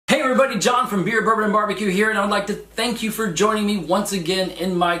Hey everybody, John from Beer, Bourbon, and Barbecue here, and I would like to thank you for joining me once again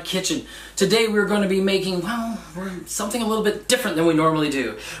in my kitchen. Today we're going to be making, well, something a little bit different than we normally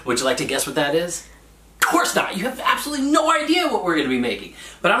do. Would you like to guess what that is? Of course not! You have absolutely no idea what we're going to be making.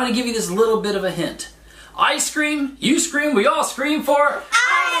 But I'm going to give you this little bit of a hint. I scream, you scream, we all scream for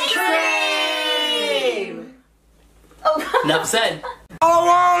Icecream! Oh. Enough said. All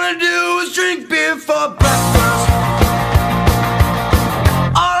I wanna do is drink beer for breakfast.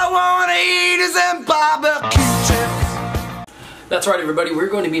 That's right, everybody. We're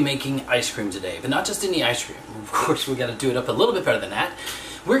going to be making ice cream today, but not just any ice cream. Of course, we got to do it up a little bit better than that.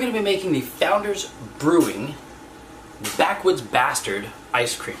 We're going to be making the Founders Brewing Backwoods Bastard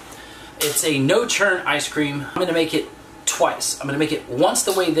ice cream. It's a no churn ice cream. I'm going to make it twice. I'm going to make it once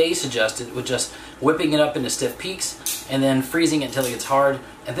the way they suggested, with just whipping it up into stiff peaks and then freezing it until it gets hard.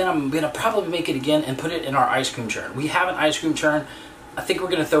 And then I'm going to probably make it again and put it in our ice cream churn. We have an ice cream churn. I think we're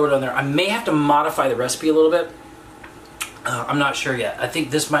going to throw it on there. I may have to modify the recipe a little bit. I'm not sure yet. I think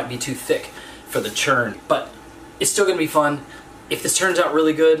this might be too thick for the churn, but it's still going to be fun. If this turns out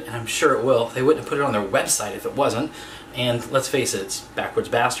really good, and I'm sure it will, they wouldn't have put it on their website if it wasn't. And let's face it, it's Backwoods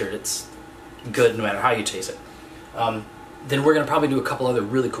Bastard. It's good no matter how you taste it. Then we're going to probably do a couple other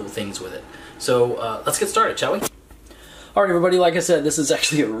really cool things with it. So let's get started, shall we? Alright everybody, like I said, this is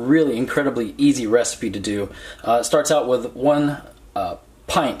actually a really incredibly easy recipe to do. It starts out with 1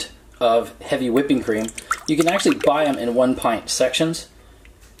 pint of heavy whipping cream. You can actually buy them in 1 pint sections.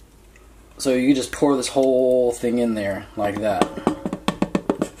 So you just pour this whole thing in there like that.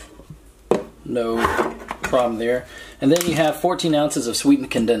 No problem there. And then you have 14 ounces of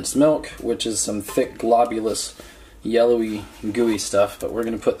sweetened condensed milk, which is some thick, globulous, yellowy, gooey stuff. But we're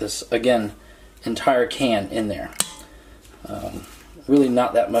going to put this, again, entire can in there. Really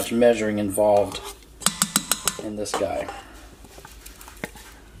not that much measuring involved in this guy.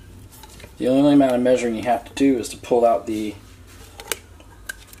 The only amount of measuring you have to do is to pull out the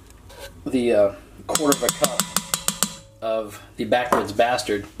quarter of a cup of the Backwoods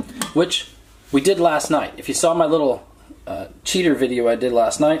Bastard, which we did last night. If you saw my little cheater video I did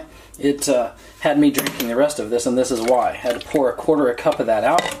last night, it had me drinking the rest of this, and this is why. I had to pour a quarter of a cup of that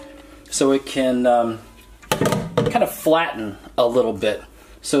out so it can kind of flatten a little bit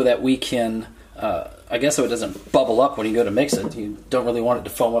so that we can, I guess so it doesn't bubble up when you go to mix it. You don't really want it to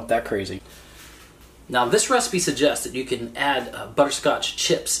foam up that crazy. Now this recipe suggests that you can add butterscotch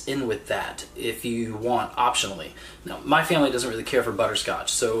chips in with that if you want, optionally. Now my family doesn't really care for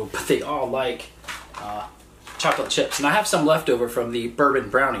butterscotch, but they all like chocolate chips. And I have some left over from the bourbon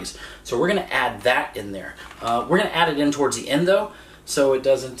brownies, so we're going to add that in there. We're going to add it in towards the end though, so it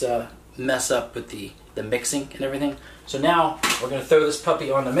doesn't mess up with the mixing and everything. So now we're going to throw this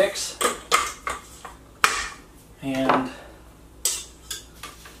puppy on the mix and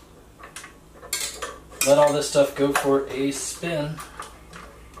let all this stuff go for a spin.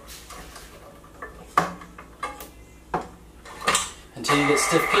 Until you get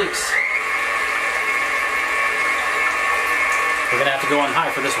stiff peaks. We're going to have to go on high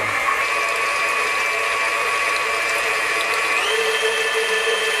for this one.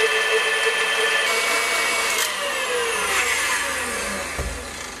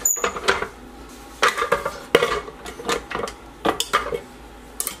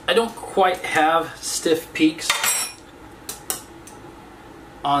 I don't quite have stiff peaks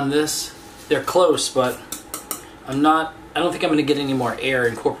on this. They're close, but I don't think I'm going to get any more air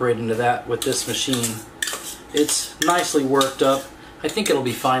incorporated into that with this machine. It's nicely worked up. I think it'll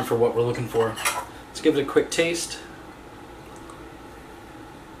be fine for what we're looking for. Let's give it a quick taste.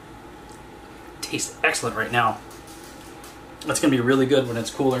 Tastes excellent right now. That's going to be really good when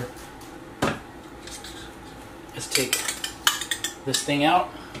it's cooler. Let's take this thing out.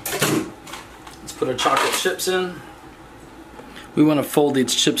 Let's put our chocolate chips in. We want to fold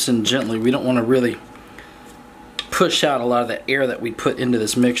these chips in gently. We don't want to really push out a lot of the air that we put into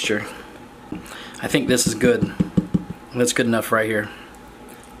this mixture. I think this is good. That's good enough right here.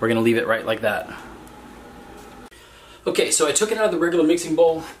 We're going to leave it right like that. Okay, so I took it out of the regular mixing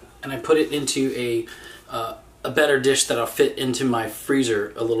bowl and I put it into a better dish that'll fit into my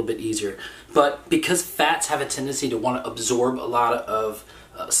freezer a little bit easier. But because fats have a tendency to want to absorb a lot of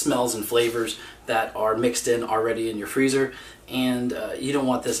smells and flavors that are mixed in already in your freezer, and you don't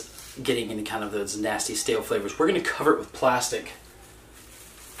want this getting any kind of those nasty stale flavors, we're going to cover it with plastic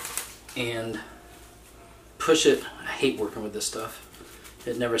and push it. I hate working with this stuff.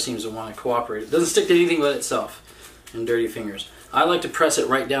 It never seems to want to cooperate. It doesn't stick to anything but itself and dirty fingers. I like to press it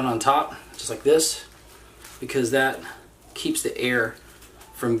right down on top, just like this, because that keeps the air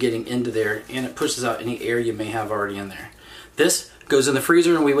from getting into there, and it pushes out any air you may have already in there. This goes in the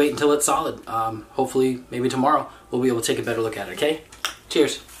freezer and we wait until it's solid. Hopefully, maybe tomorrow, we'll be able to take a better look at it, okay?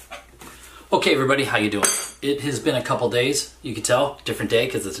 Cheers. Okay, everybody, how you doing? It has been a couple days. You can tell, different day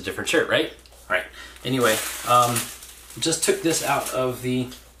because it's a different shirt, right? All right. Anyway, just took this out of the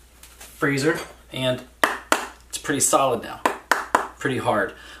freezer and it's pretty solid now. Pretty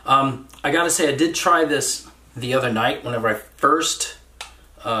hard. I gotta say, I did try this the other night whenever I first,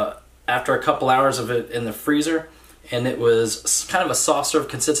 after a couple hours of it in the freezer, and it was kind of a soft serve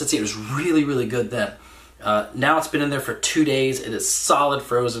consistency. It was really, really good then. Now it's been in there for 2 days. It is solid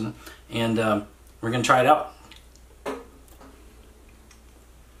frozen, and we're gonna try it out.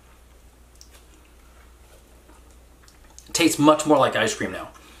 It tastes much more like ice cream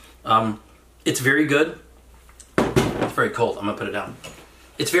now. It's very good. It's very cold. I'm gonna put it down.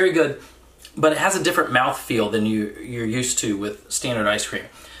 It's very good, but it has a different mouthfeel than you're used to with standard ice cream.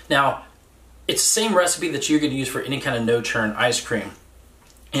 Now, it's the same recipe that you're gonna use for any kind of no churn ice cream,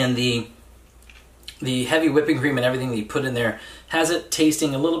 and the heavy whipping cream and everything that you put in there has it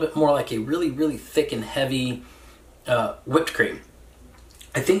tasting a little bit more like a really, really thick and heavy whipped cream.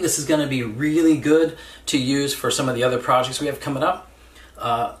 I think this is going to be really good to use for some of the other projects we have coming up.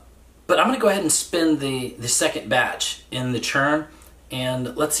 But I'm going to go ahead and spin the second batch in the churn,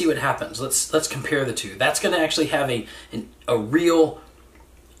 and let's see what happens. Let's compare the two. That's going to actually have a real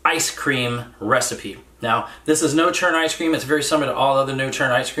ice cream recipe. Now, this is no churn ice cream. It's very similar to all other no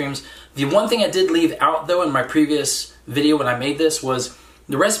churn ice creams. The one thing I did leave out though in my previous video when I made this was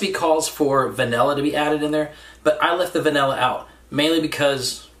the recipe calls for vanilla to be added in there, but I left the vanilla out mainly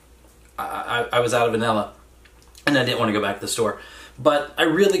because I was out of vanilla and I didn't want to go back to the store. But I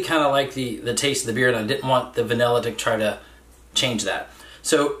really kind of like the taste of the beer, and I didn't want the vanilla to try to change that.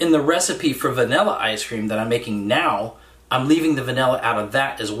 So in the recipe for vanilla ice cream that I'm making now, I'm leaving the vanilla out of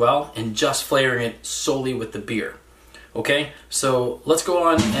that as well and just flavoring it solely with the beer. Okay, so let's go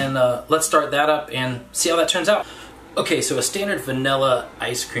on and let's start that up and see how that turns out. Okay, so a standard vanilla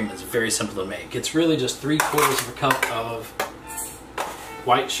ice cream is very simple to make. It's really just 3/4 of a cup of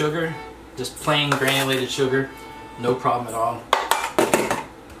white sugar, just plain granulated sugar, no problem at all.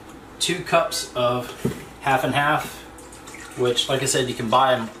 2 cups of half and half, which, like I said, you can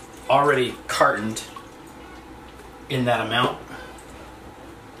buy them already cartoned in that amount.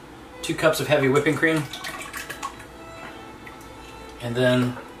 2 cups of heavy whipping cream, and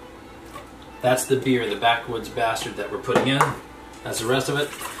then that's the beer, the Backwoods Bastard that we're putting in. That's the rest of it,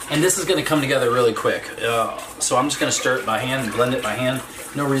 and this is going to come together really quick. So I'm just going to stir it by hand and blend it by hand.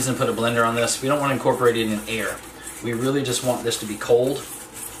 No reason to put a blender on this. We don't want to incorporate it in air. We really just want this to be cold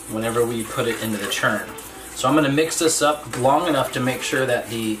whenever we put it into the churn. So I'm going to mix this up long enough to make sure that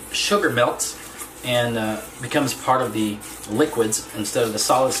the sugar melts and becomes part of the liquids instead of the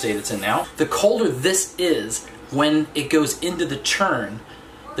solid state it's in now. The colder this is when it goes into the churn,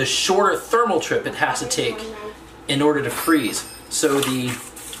 the shorter thermal trip it has to take in order to freeze. So the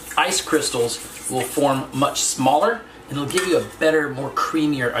ice crystals will form much smaller, and it'll give you a better, more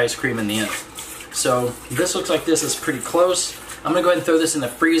creamier ice cream in the end. So this looks like this is pretty close. I'm gonna go ahead and throw this in the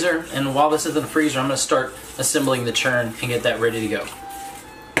freezer, and while this is in the freezer, I'm gonna start assembling the churn and get that ready to go.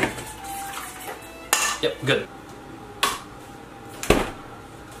 Yep, good.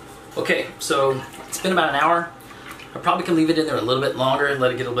 Okay, so it's been about an hour. I probably can leave it in there a little bit longer and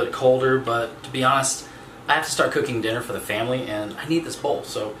let it get a little bit colder, but to be honest, I have to start cooking dinner for the family and I need this bowl,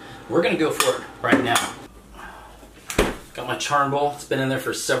 so we're gonna go for it right now. Got my churn bowl. It's been in there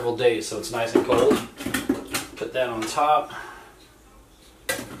for several days, so it's nice and cold. Put that on top.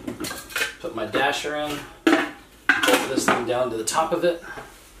 Put my dasher in. Put this thing down to the top of it.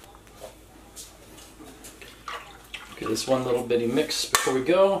 Get this one little bitty mix before we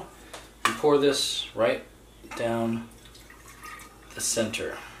go, and pour this right down the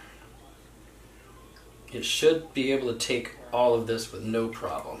center. It should be able to take all of this with no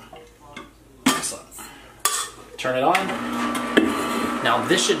problem. Excellent. Turn it on. Now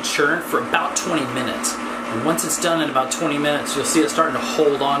this should churn for about 20 minutes. And once it's done in about 20 minutes, you'll see it starting to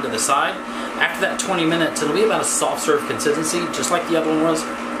hold on to the side. After that 20 minutes, it'll be about a soft serve consistency, just like the other one was.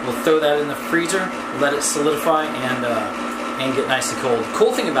 We'll throw that in the freezer, let it solidify, and get nice and cold. The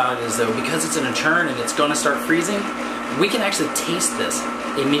cool thing about it is, though, because it's in a churn and it's going to start freezing, we can actually taste this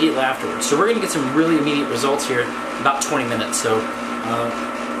immediately afterwards. So we're going to get some really immediate results here in about 20 minutes. So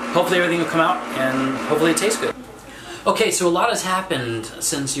hopefully everything will come out and hopefully it tastes good. Okay, so a lot has happened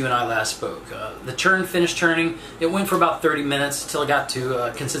since you and I last spoke. The churn finished churning. It went for about 30 minutes until it got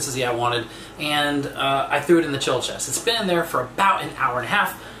to consistency I wanted, and I threw it in the chill chest. It's been in there for about an hour and a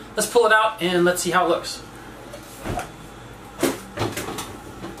half. Let's pull it out and let's see how it looks.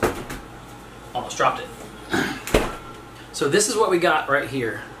 Almost dropped it. So So this is what we got right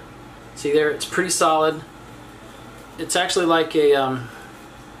here. See there, it's pretty solid. It's actually like a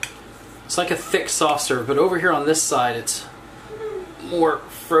it's like a thick soft serve, but over here on this side it's more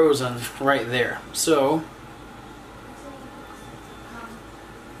frozen right there. So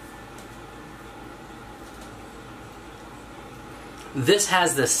this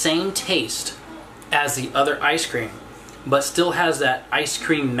has the same taste as the other ice cream, but still has that ice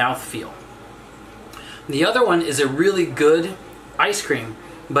cream mouthfeel. The other one is a really good ice cream,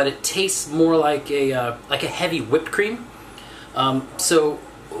 but it tastes more like a heavy whipped cream. So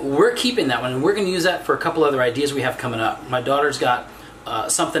we're keeping that one, and we're going to use that for a couple other ideas we have coming up. My daughter's got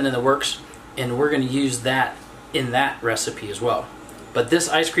something in the works, and we're going to use that in that recipe as well. But this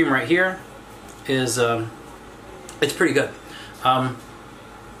ice cream right here is it's pretty good.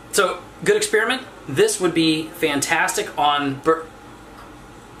 So good experiment. This would be fantastic on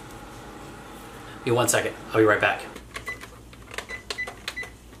Give me 1 second. I'll be right back.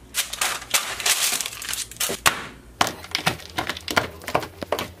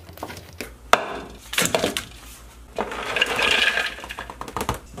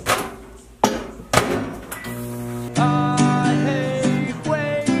 I hate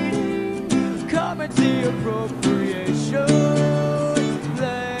waiting, coming to appropriation.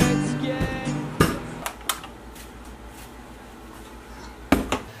 Let's get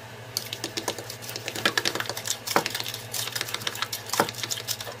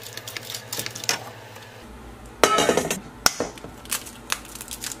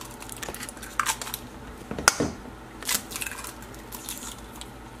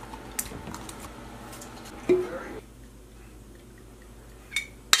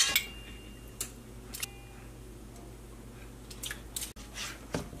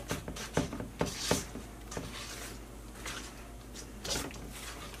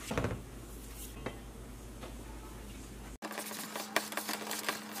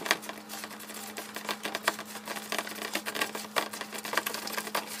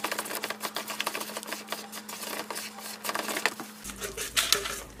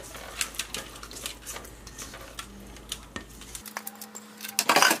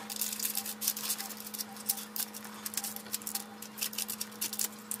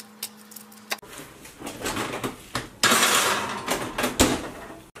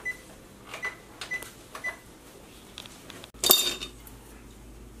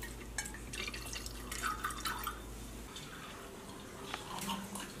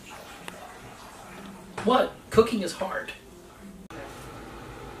What? Cooking is hard.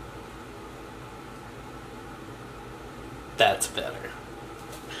 That's better.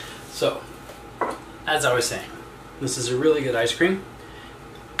 So, as I was saying, this is a really good ice cream,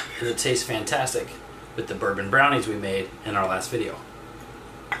 and it tastes fantastic with the bourbon brownies we made in our last video.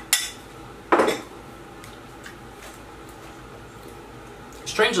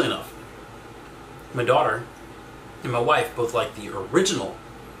 Strangely enough, my daughter and my wife both like the original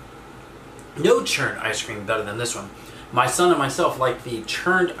no churn ice cream better than this one. My son and myself like the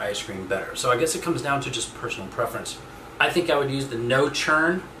churned ice cream better. So I guess it comes down to just personal preference. I think I would use the no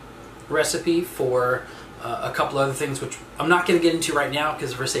churn recipe for a couple other things, which I'm not going to get into right now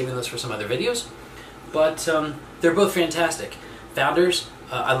because we're saving those for some other videos. But they're both fantastic. Founders,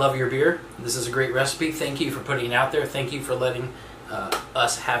 I love your beer. This is a great recipe. Thank you for putting it out there. Thank you for letting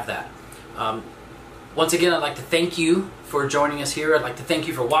us have that. Once again, I'd like to thank you for joining us here. I'd like to thank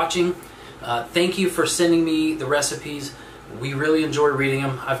you for watching. Thank you for sending me the recipes. We really enjoy reading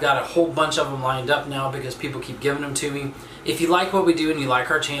them. I've got a whole bunch of them lined up now because people keep giving them to me. If you like what we do and you like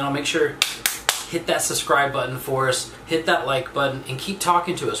our channel, make sure hit that subscribe button for us, hit that like button, and keep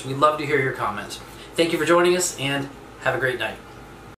talking to us. We'd love to hear your comments. Thank you for joining us, and have a great night.